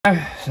So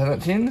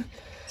that's in,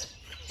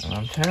 and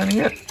I'm turning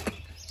it,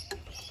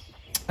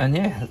 and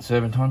yeah, that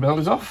serpentine belt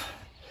is off.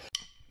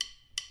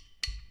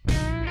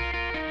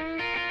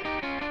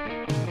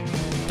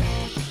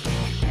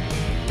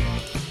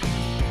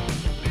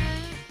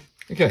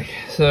 Okay,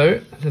 so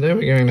today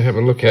we're going to have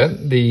a look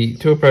at the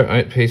ToolPRO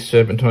 8-piece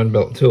serpentine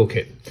belt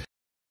toolkit.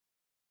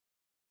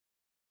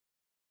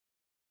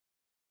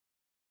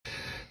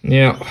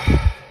 Now,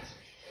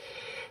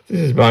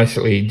 this is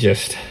basically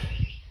just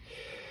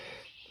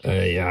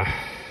a,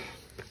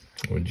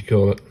 what do you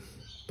call it?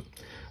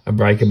 A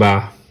breaker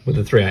bar with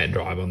a 3/8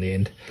 drive on the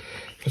end,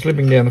 for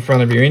slipping down the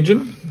front of your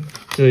engine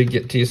to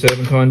get to your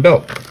serpentine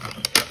belt.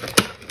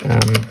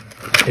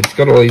 It's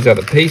got all these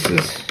other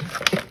pieces,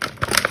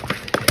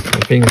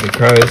 the things, the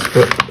crow's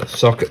foot, the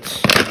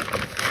sockets,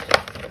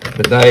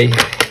 but they,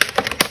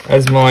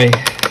 as my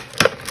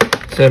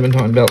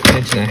serpentine belt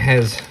tensioner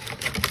has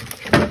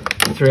a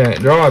 3/8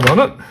 drive on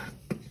it,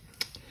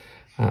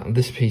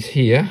 this piece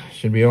here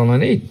should be all I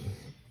need.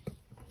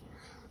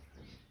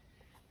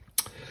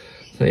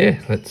 So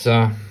yeah, let's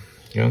go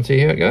and see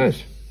how it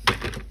goes.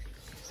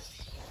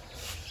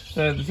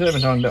 So the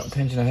serpentine belt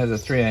tensioner has a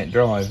 3/8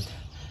 drive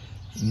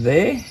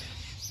there.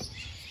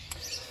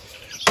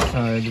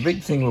 So the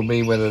big thing will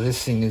be whether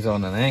this thing is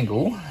on an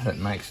angle that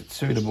makes it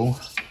suitable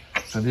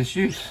for this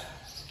use.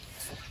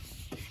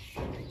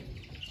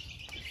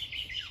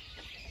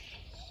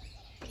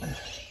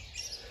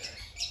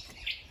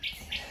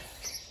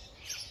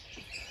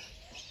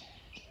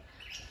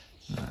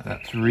 No,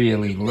 that's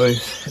really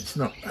loose. It's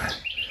not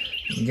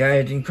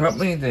engaging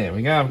properly. There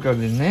we go, I've got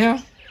it in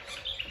now.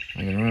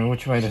 I don't know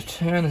which way to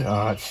turn it.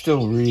 Oh, it's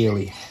still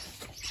really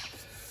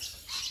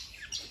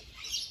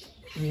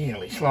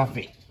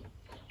sloppy.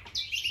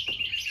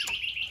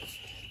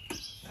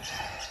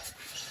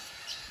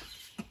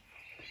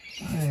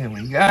 There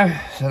we go,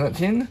 so that's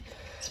in,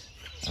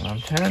 and I'm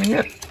turning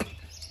it,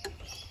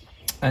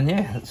 and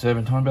yeah, that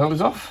serpentine belt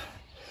is off.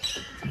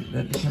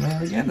 Let it come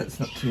out again, that's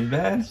not too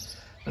bad.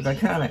 But I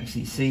can't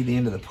actually see the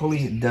end of the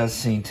pulley. It does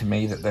seem to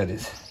me that that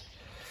is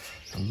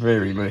a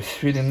very loose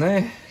fit in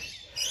there,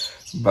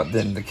 but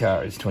then the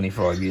car is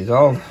 25 years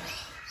old,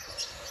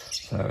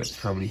 so it's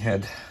probably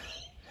had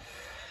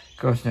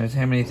gosh knows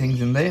how many things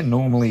in there.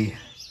 Normally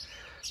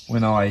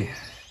when I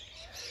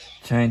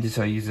change this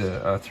I use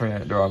a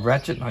 3/8 drive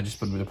ratchet and I just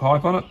put a bit of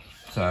pipe on it.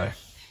 So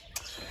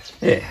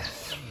yeah,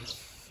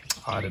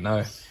 I don't know,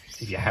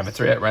 if you have a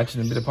 3/8 ratchet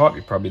and a bit of pipe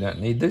you probably don't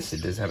need this.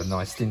 It does have a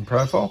nice thin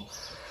profile,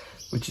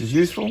 which is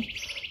useful.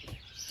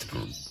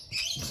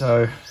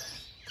 So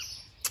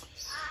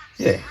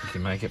yeah, you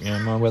can make up your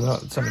own mind whether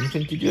it's something you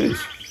think you'd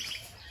use.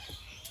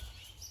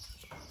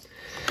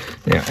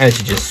 Now, as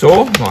you just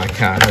saw, my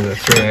car has a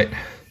 3/8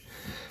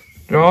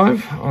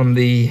 drive on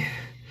the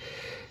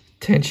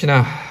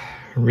tensioner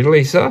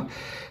releaser.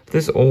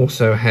 This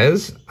also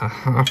has a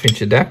 1/2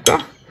 inch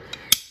adapter,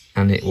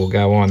 and it will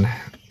go on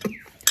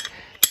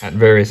at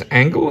various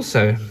angles,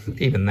 so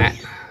even that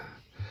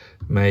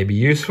may be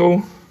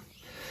useful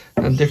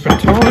at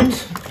different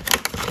times.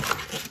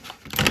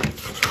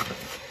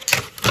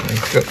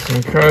 It's got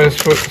some crow's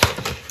foot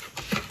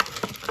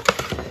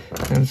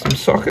and some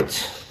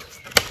sockets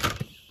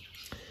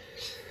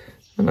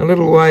and a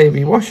little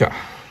wavy washer.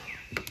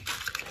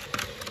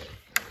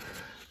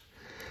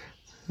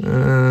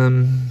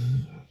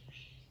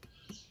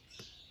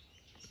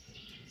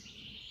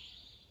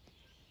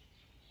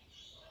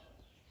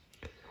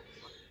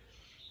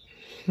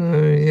 So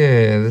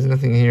yeah, there's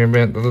nothing here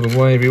about the little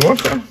wavy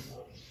washer.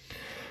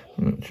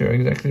 I'm not sure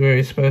exactly where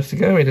he's supposed to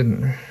go. He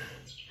didn't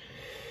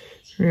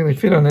really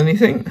fit on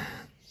anything.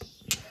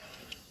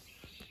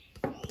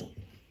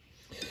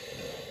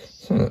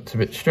 So that's a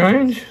bit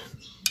strange.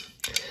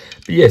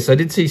 But yes, I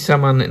did see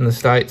someone in the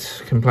States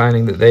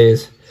complaining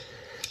that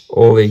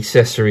all the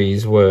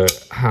accessories were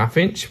 1/2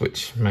 inch,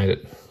 which made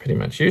it pretty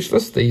much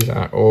useless. These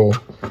are all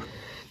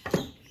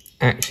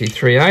actually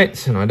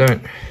 3/8, and I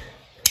don't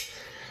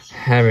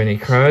have any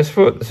crow's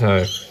foot,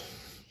 so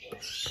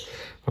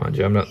mind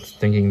you, I'm not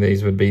thinking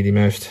these would be the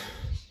most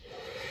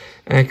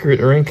accurate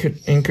or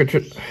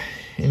intricate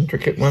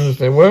ones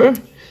there were,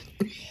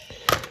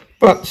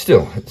 but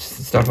still, it's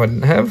the stuff I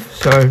didn't have.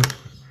 So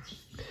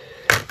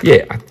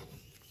yeah, I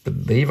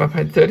believe I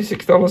paid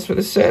 $36 for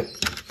this set.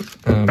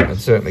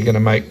 It's certainly going to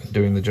make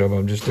doing the job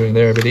I'm just doing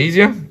there a bit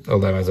easier,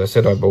 although as I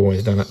said, I've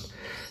always done it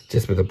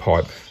just with a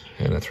pipe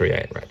and a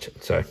 3/8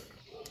 ratchet, so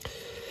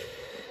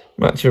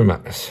much of a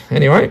madness.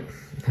 Anyway,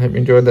 I hope you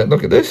enjoyed that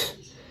look at this,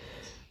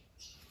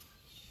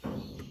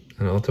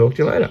 and I'll talk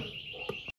to you later.